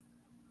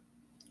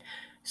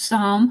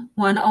Psalm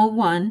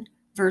 101,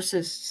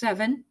 verses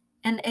 7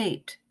 and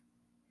 8.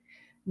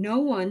 No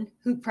one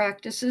who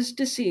practices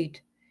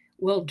deceit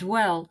will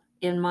dwell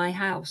in my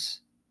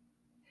house.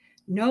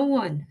 No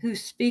one who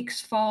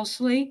speaks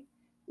falsely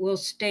will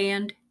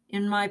stand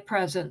in my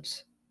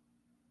presence.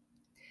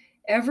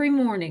 Every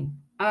morning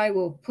I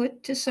will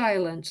put to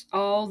silence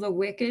all the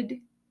wicked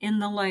in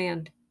the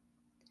land.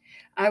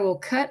 I will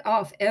cut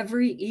off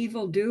every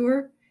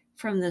evildoer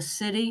from the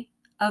city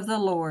of the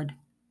Lord.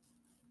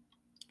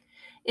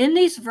 In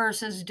these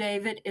verses,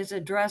 David is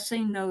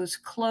addressing those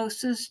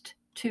closest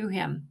to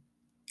him,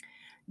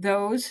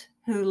 those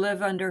who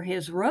live under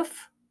his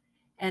roof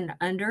and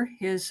under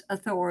his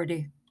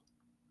authority.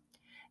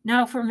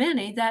 Now, for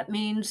many, that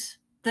means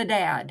the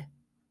dad,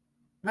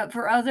 but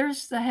for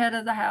others, the head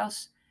of the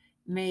house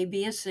may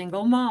be a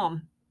single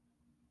mom.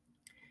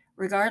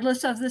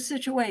 Regardless of the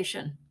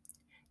situation,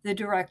 the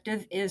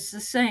directive is the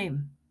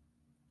same.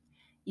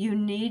 You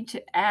need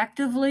to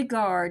actively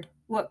guard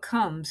what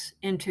comes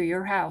into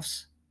your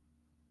house.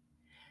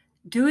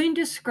 Doing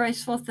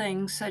disgraceful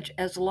things such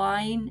as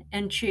lying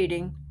and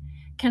cheating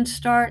can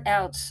start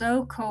out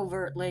so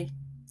covertly,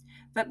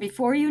 but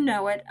before you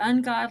know it,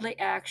 ungodly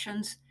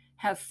actions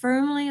have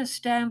firmly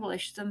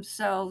established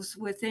themselves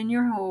within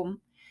your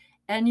home,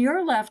 and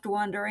you're left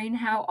wondering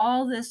how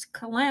all this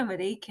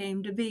calamity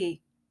came to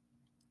be.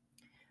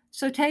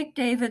 So take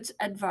David's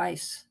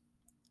advice.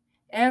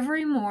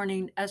 Every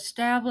morning,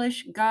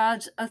 establish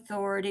God's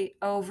authority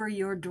over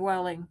your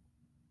dwelling.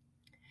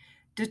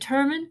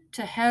 Determine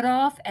to head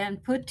off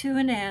and put to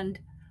an end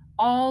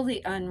all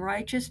the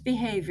unrighteous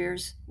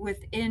behaviors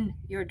within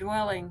your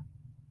dwelling.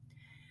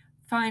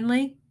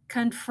 Finally,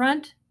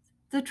 confront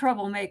the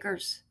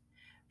troublemakers,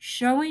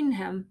 showing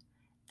them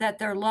that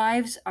their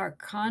lives are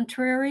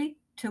contrary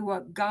to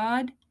what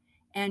God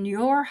and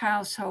your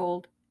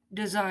household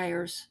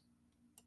desires.